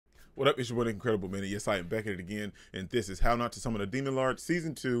What up, it's your boy Incredible Minute. Yes, I am back at it again, and this is How Not to Summon a Demon Lord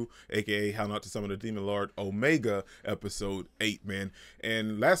Season 2, aka How Not to Summon a Demon Lord Omega Episode 8, man.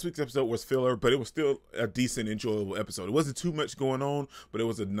 And last week's episode was filler, but it was still a decent, enjoyable episode. It wasn't too much going on, but it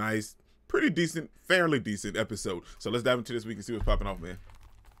was a nice, pretty decent, fairly decent episode. So let's dive into this week and see what's popping off, man.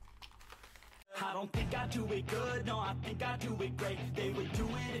 I don't think I do it good, no, I think I do it great. They would do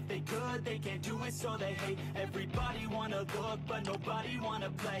it if they could, they can't do it, so they hate. Everybody wanna look, but nobody wanna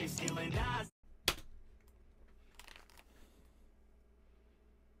play. Stealing eyes.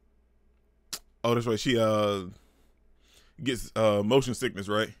 Oh, that's right. She gets motion sickness,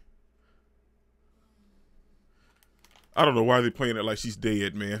 right? I don't know why they're playing it like she's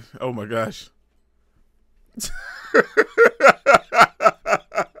dead, man. Oh my gosh.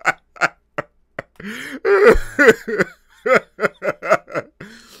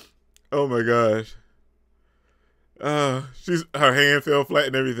 Oh my gosh. Her hand fell flat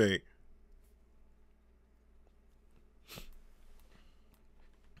and everything.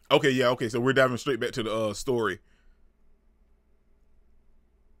 Okay, yeah, okay, so we're diving straight back to the story.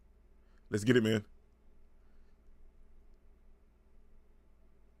 Let's get it, man.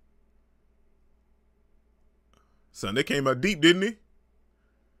 Son, they came out deep, didn't he?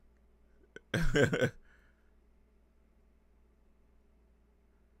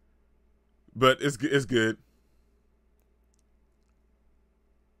 But it's good.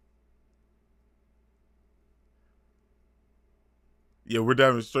 Yeah, we're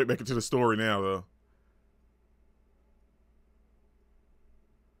diving straight back into the story now, though.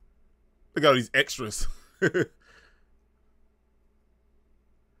 Look at all these extras.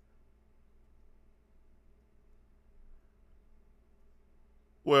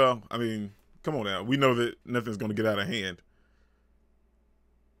 Well, I mean, come on now. We know that nothing's going to get out of hand.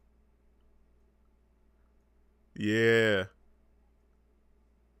 Yeah.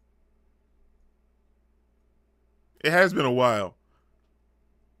 It has been a while.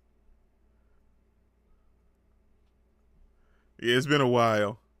 Yeah, it's been a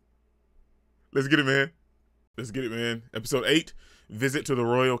while. Let's get it, man. Let's get it, man. Episode 8, Visit to the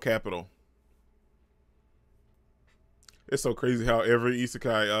Royal Capital. It's so crazy how every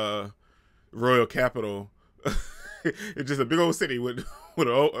isekai royal capital it's just a big old city with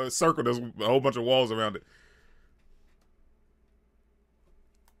a circle. There's a whole bunch of walls around it.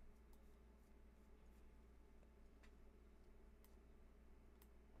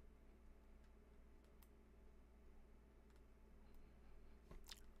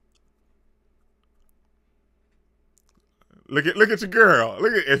 Look at your girl.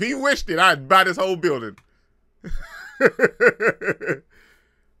 Look at, if he wished it, I'd buy this whole building.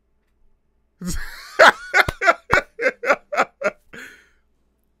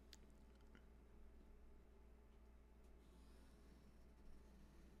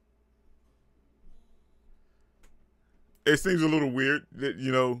 It seems a little weird that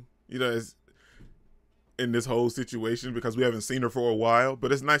it's in this whole situation because we haven't seen her for a while.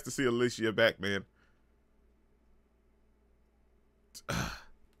 But it's nice to see Alicia back, man.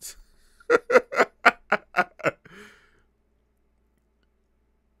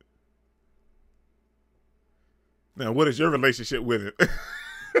 Now, what is your relationship with it?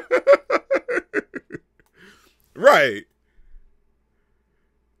 Right.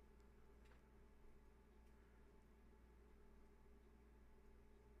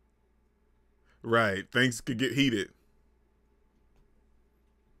 Right. Things could get heated.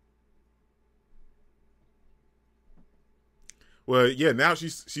 Well, yeah, now she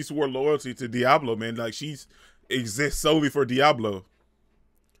swore loyalty to Diablo, man. Like she's exists solely for Diablo.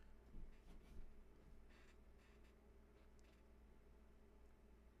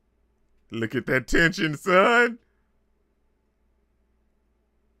 Look at that tension, son.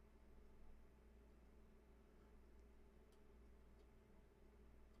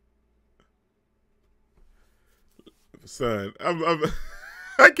 Son,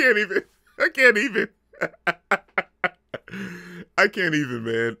 I can't even. I can't even. I can't even,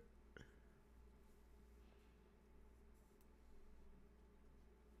 man.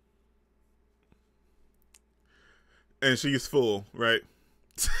 And she's full, right?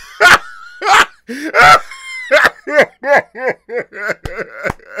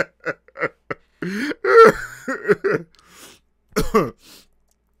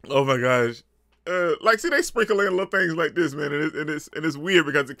 Oh my gosh. Like, see, they sprinkle in little things like this, man, and it's weird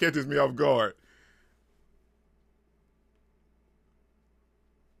because it catches me off guard.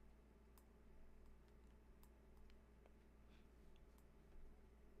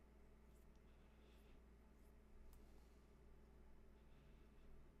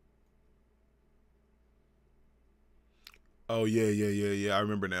 Oh yeah. I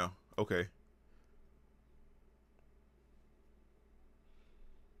remember now. Okay.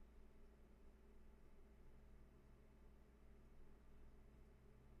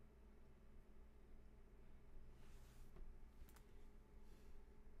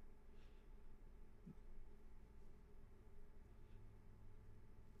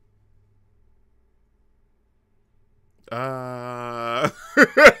 Uh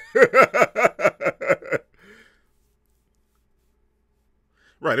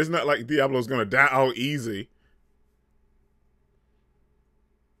Right, it's not like Diablo's gonna die out easy.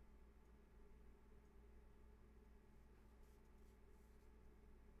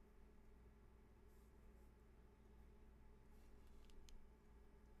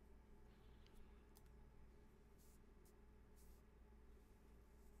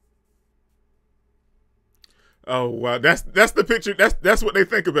 Oh wow, that's the picture. That's what they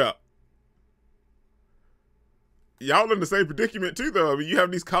think about. Y'all in the same predicament too, though. I mean, you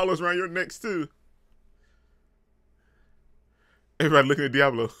have these collars around your necks too. Everybody looking at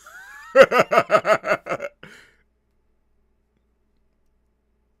Diablo.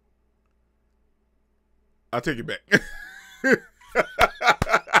 I'll take it back.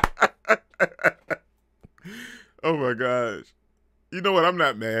 Oh my gosh. You know what? I'm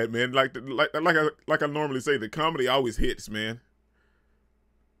not mad, man. Like I normally say, the comedy always hits, man.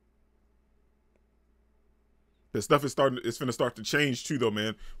 The stuff is starting. It's gonna start to change too, though,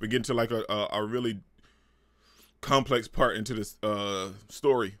 man. We get into like a really complex part into this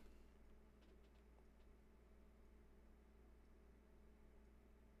story.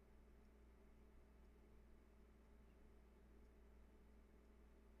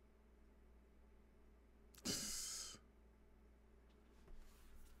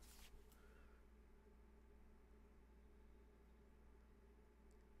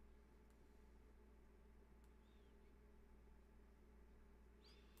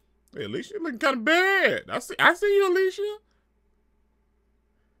 Hey, Alicia, you looking kind of bad. I see you, Alicia.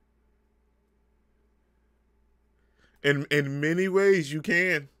 In many ways, you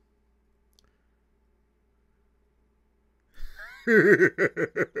can.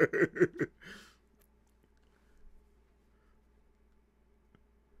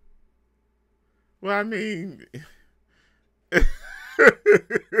 Well, I mean,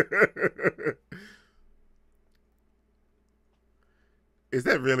 is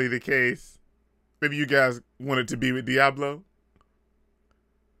that really the case? Maybe you guys wanted to be with Diablo.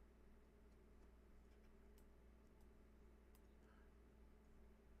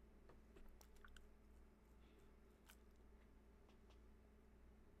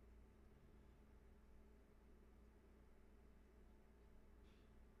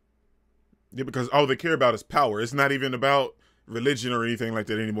 Yeah, because all they care about is power. It's not even about religion or anything like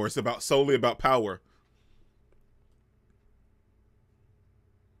that anymore. It's about solely about power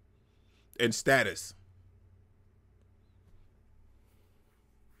and status.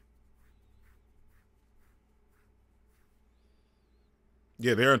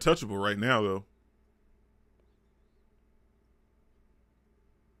 Yeah, they're untouchable right now, though.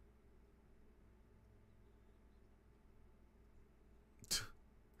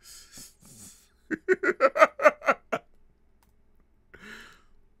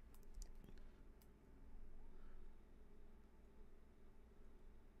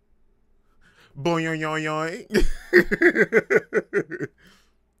 Boing, yoing, yoing.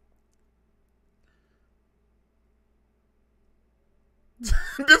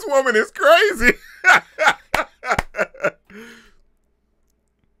 This woman is crazy.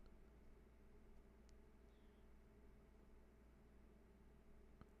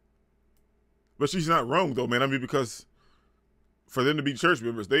 But she's not wrong though, man. I mean, because for them to be church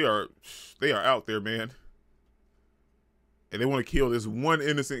members, they are out there, man. And they want to kill this one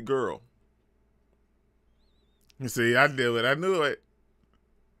innocent girl. You see, I knew it. I knew it.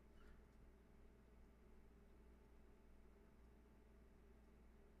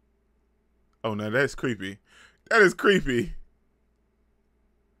 Oh, now that's creepy. That is creepy.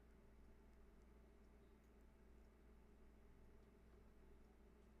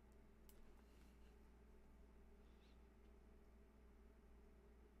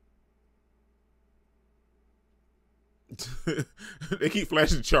 They keep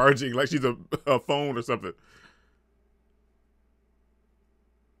flashing charging like she's a phone or something.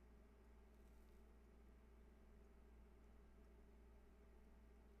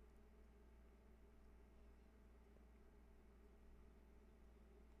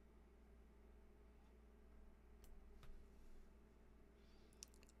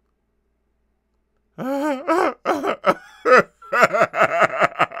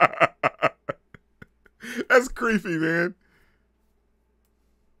 That's creepy, man.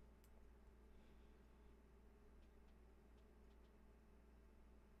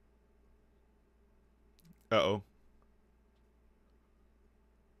 Uh-oh.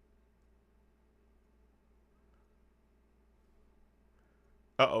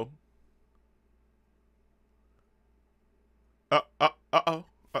 Uh-oh. Uh-oh.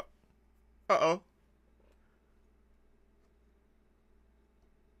 Uh-oh.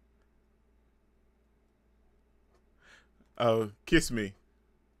 Oh, kiss me.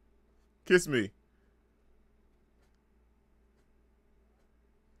 Kiss me.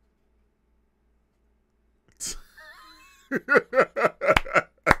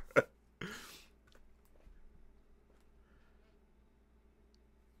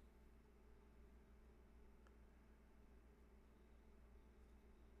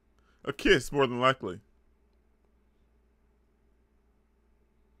 A kiss, more than likely.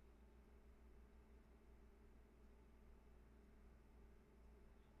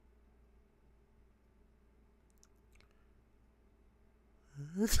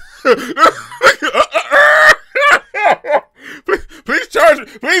 Please charge me.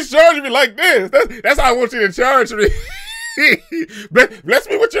 Please charge me like this. That's how I want you to charge me. Bless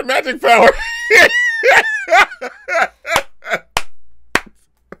me with your magic power.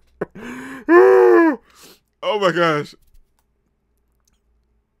 Oh my gosh.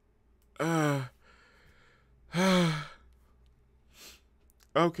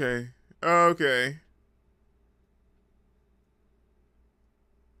 Okay. Okay.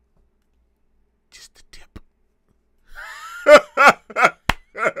 Just the tip.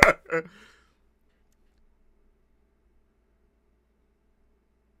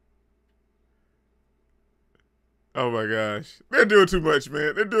 Oh my gosh. They're doing too much,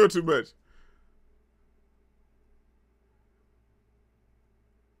 man. They're doing too much.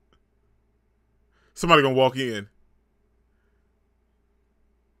 Somebody gonna walk in.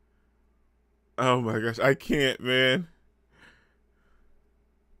 Oh my gosh. I can't, man.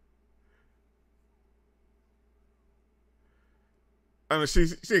 I mean, she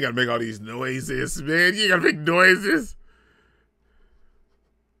ain't gotta make all these noises, man. You ain't gotta make noises.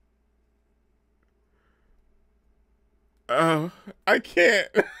 Oh, I can't.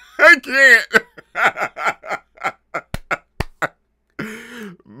 I can't.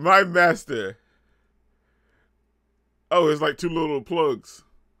 My master. Oh, it's like two little plugs.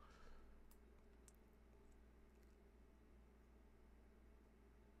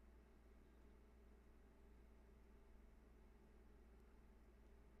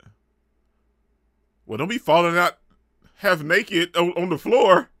 Well, don't be falling out half naked on the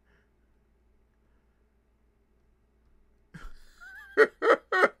floor.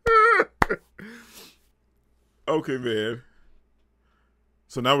 Okay, man.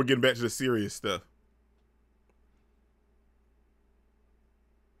 So now we're getting back to the serious stuff.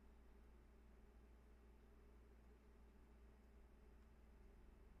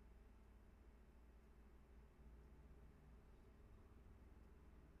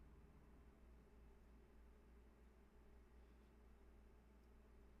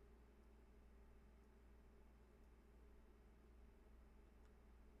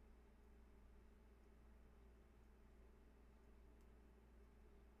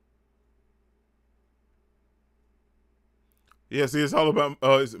 Yeah, see, it's all about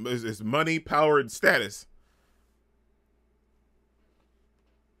it's money, power, and status.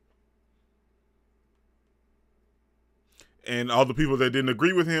 And all the people that didn't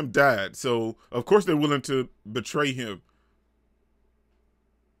agree with him died. So of course they're willing to betray him.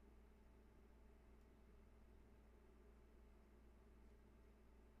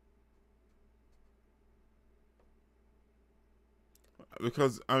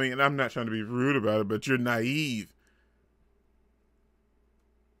 Because I mean, I'm not trying to be rude about it, but you're naive.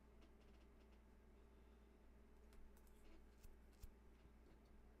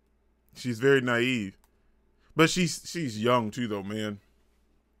 She's very naive. But she's young too though, man.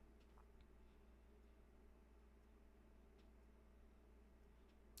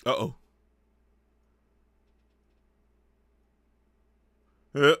 Uh-oh.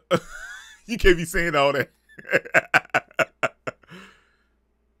 You can't be saying all that.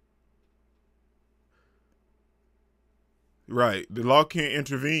 Right. The law can't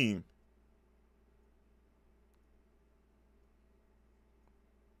intervene.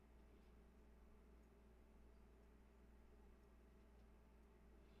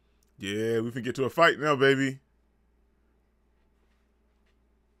 Yeah, we can get to a fight now, baby.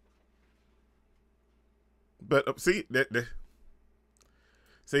 But see that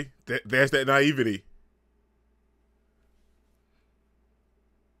see there's that naivety.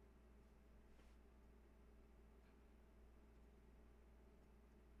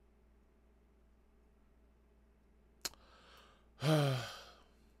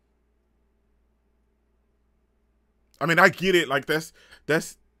 I mean, I get it. Like that's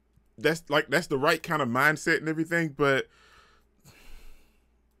that's the right kind of mindset and everything, but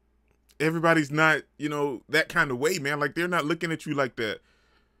everybody's not, you know, that kind of way, man. Like they're not looking at you like that.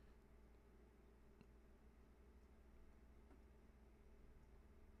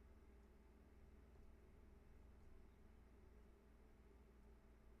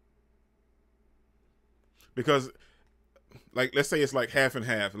 Because like let's say it's like half and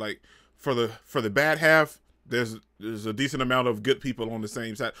half. Like for the bad half, there's a decent amount of good people on the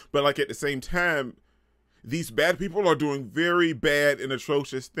same side. But like at the same time, these bad people are doing very bad and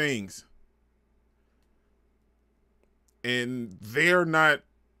atrocious things. And they're not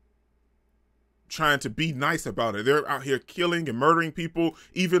trying to be nice about it. They're out here killing and murdering people,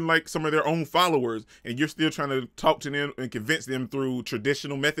 even like some of their own followers, and you're still trying to talk to them and convince them through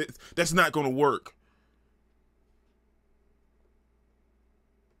traditional methods. That's not going to work.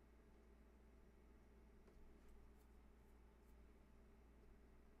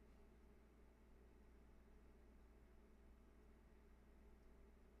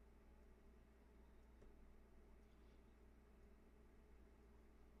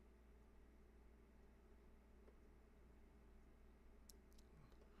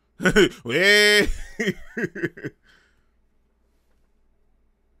 Hey.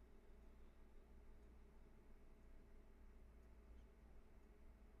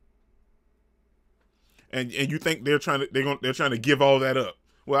 And you think they're trying to give all that up?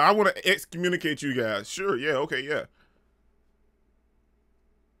 Well, I want to excommunicate you guys. Sure, yeah, okay, yeah.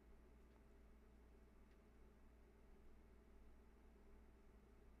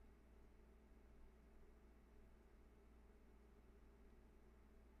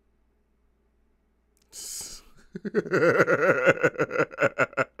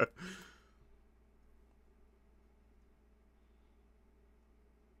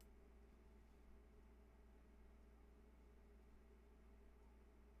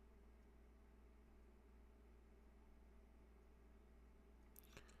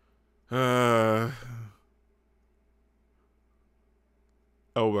 uh,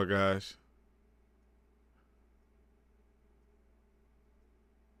 oh my gosh.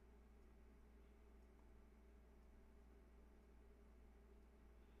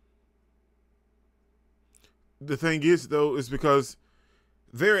 The thing is though, is because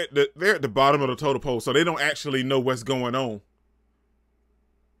they're at the bottom of the total pole, so they don't actually know what's going on.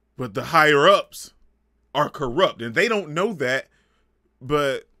 But the higher ups are corrupt, and they don't know that.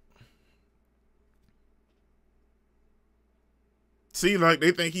 But see, like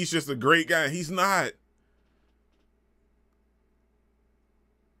they think he's just a great guy. He's not.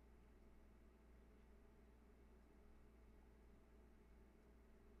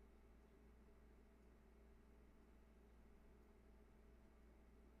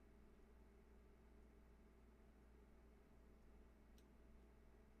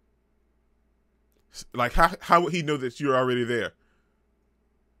 Like how would he know that you're already there?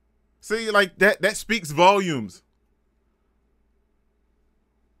 See, like that speaks volumes.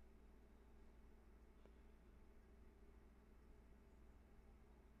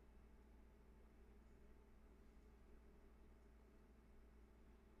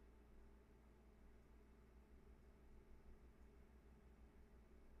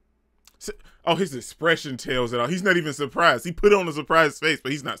 Oh, his expression tells it all. He's not even surprised. He put on a surprised face,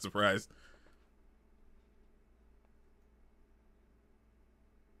 but he's not surprised.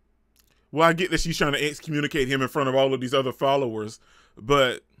 Well, I get that she's trying to excommunicate him in front of all of these other followers,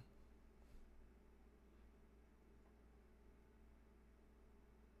 but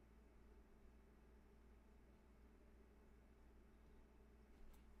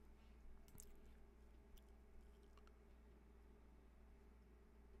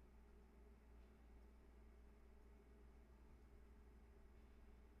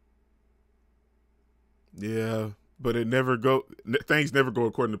yeah, but it never go. Things never go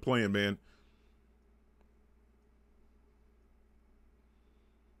according to plan, man.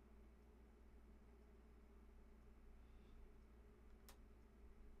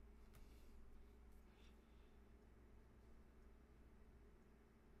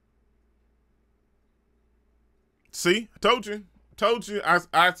 See, told you.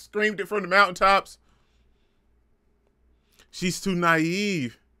 I screamed it from the mountaintops. She's too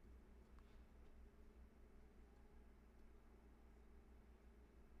naive.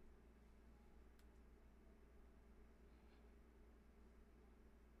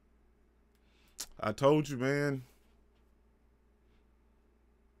 I told you, man.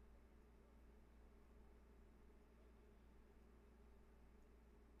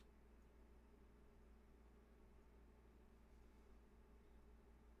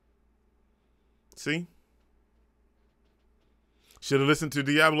 See, Should have listened to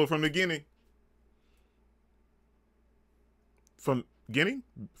Diablo from the beginning. From beginning?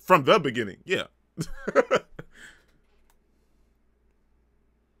 From the beginning, yeah.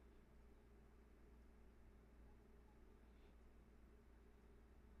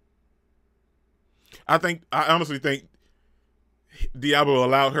 I honestly think Diablo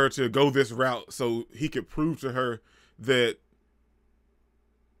allowed her to go this route so he could prove to her that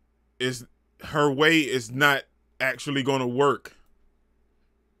is her way is not actually going to work.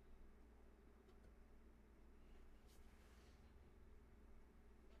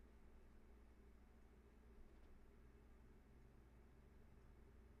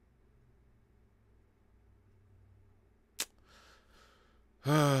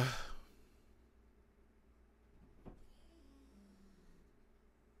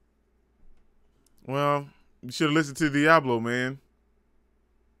 Well, you should have listened to Diablo, man.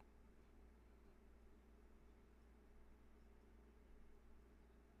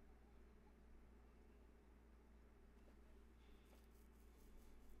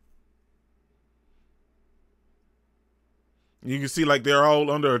 You can see like they're all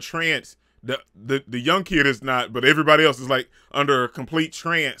under a trance. The young kid is not, but everybody else is like under a complete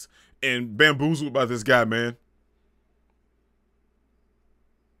trance and bamboozled by this guy, man.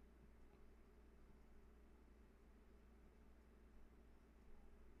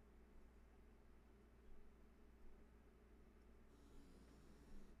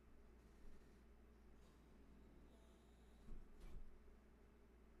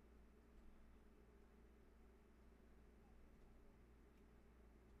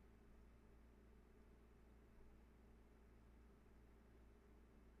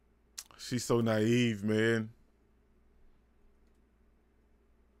 She's so naive, man.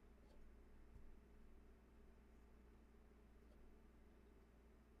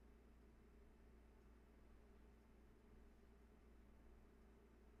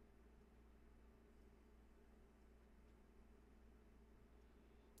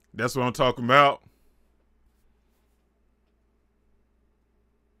 That's what I'm talking about.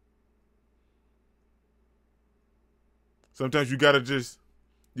 Sometimes you gotta just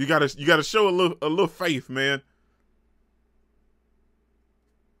you gotta show a little faith, man.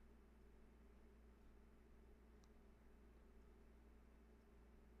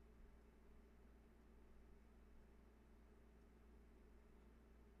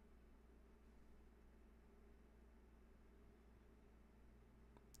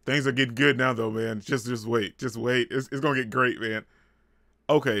 Things are getting good now, though, man. Just wait, just wait. It's gonna get great, man.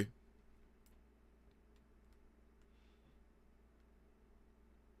 Okay.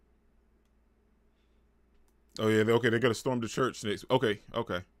 Oh yeah. Okay, they're gonna storm the church next. Okay.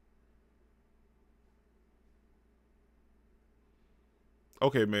 Okay.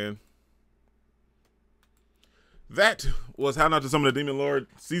 Okay, man. That was How Not to Summon the Demon Lord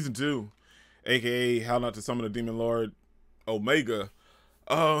Season 2, aka How Not to Summon the Demon Lord Omega.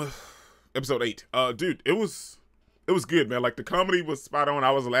 Uh Episode 8. Dude, it was good, man. Like the comedy was spot on.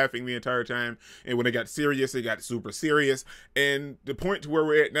 I was laughing the entire time. And when it got serious, it got super serious. And the point to where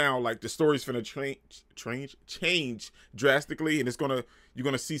we're at now, like the story's finna change drastically, and you're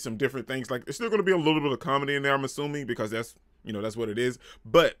gonna see some different things. Like there's still gonna be a little bit of comedy in there, I'm assuming, because that's what it is.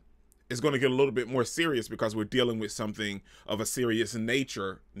 But it's going to get a little bit more serious because we're dealing with something of a serious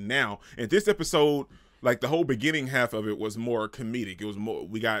nature now. And this episode, like the whole beginning half of it was more comedic. It was more,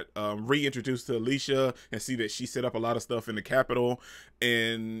 we got reintroduced to Alicia and see that she set up a lot of stuff in the Capitol,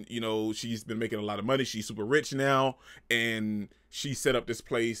 and she's been making a lot of money. She's super rich now, and she set up this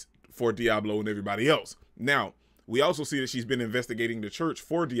place for Diablo and everybody else. Now, we also see that she's been investigating the church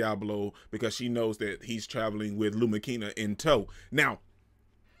for Diablo because she knows that he's traveling with LUMACHINA in tow. Now,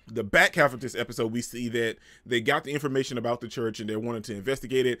 the back half of this episode, we see that they got the information about the church and they're wanting to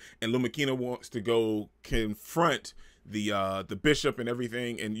investigate it, and LUMACHINA wants to go confront the bishop and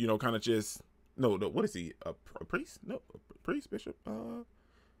everything, and kind of just no, what is he, a priest? No, a priest, bishop,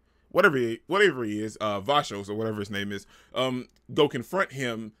 whatever he is, Vashos or whatever his name is, go confront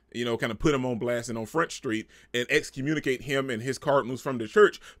him, kind of put him on blast and on Front Street and excommunicate him and his cardinals from the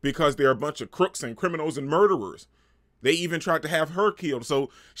church because they're a bunch of crooks and criminals and murderers. They even tried to have her killed. So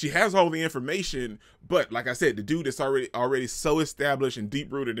she has all the information, but like I said, the dude is already so established and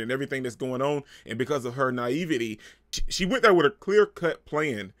deep rooted in everything that's going on. And because of her naivety, she went there with a clear cut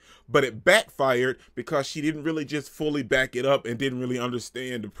plan, but it backfired because she didn't really just fully back it up and didn't really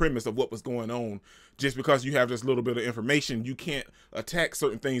understand the premise of what was going on. Just because you have this little bit of information, you can't attack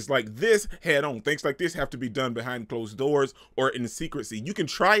certain things like this head on. Things like this have to be done behind closed doors or in secrecy. You can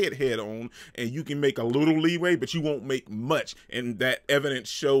try it head on and you can make a little leeway, but you won't make much. And that evidence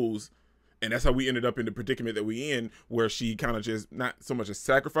shows And that's how we ended up in the predicament that we in, where she kind of just not so much as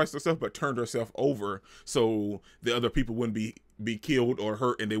sacrificed herself, but turned herself over so the other people wouldn't be killed or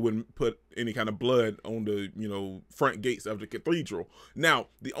hurt, and they wouldn't put any kind of blood on the, you know, front gates of the cathedral. Now,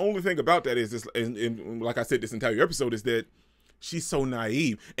 the only thing about that is this, and like I said, this entire episode is that she's so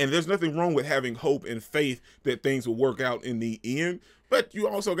naive, and there's nothing wrong with having hope and faith that things will work out in the end, but you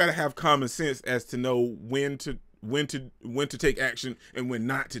also got to have common sense as to know when to take action and when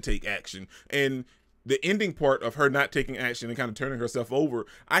not to take action. And the ending part of her not taking action and kind of turning herself over,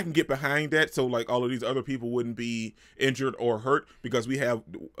 I can get behind that. So like all of these other people wouldn't be injured or hurt, because we have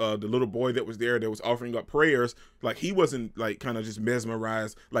the little boy that was there that was offering up prayers. Like he wasn't like kind of just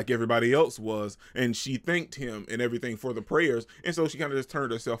mesmerized like everybody else was. And she thanked him and everything for the prayers. And so she kind of just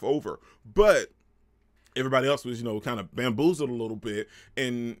turned herself over. But everybody else was, you know, kind of bamboozled a little bit.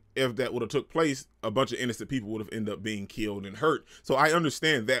 And if that would have took place, a bunch of innocent people would have ended up being killed and hurt. So I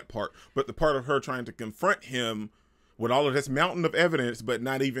understand that part. But the part of her trying to confront him with all of this mountain of evidence, but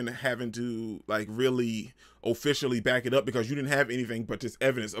not even having to like really officially back it up, because you didn't have anything but this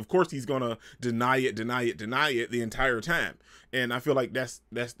evidence. Of course, he's going to deny it the entire time. And I feel like that's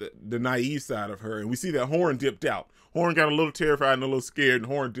the naive side of her. And we see that Horn dipped out. Horn got a little terrified and a little scared, and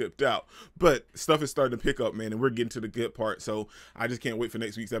Horn dipped out. But stuff is starting to pick up, man, and we're getting to the good part. So I just can't wait for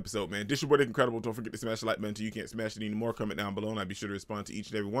next week's episode, man. This is your boy, Dick Incredible. Don't forget to smash the like button so you can't smash it anymore. Comment down below, and I'll be sure to respond to each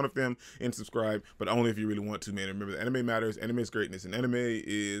and every one of them and subscribe, but only if you really want to, man. And remember, the anime matters, anime is greatness, and anime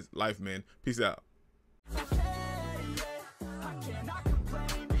is life, man. Peace out. I cannot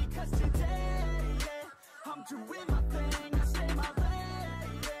complain because today, I'm doing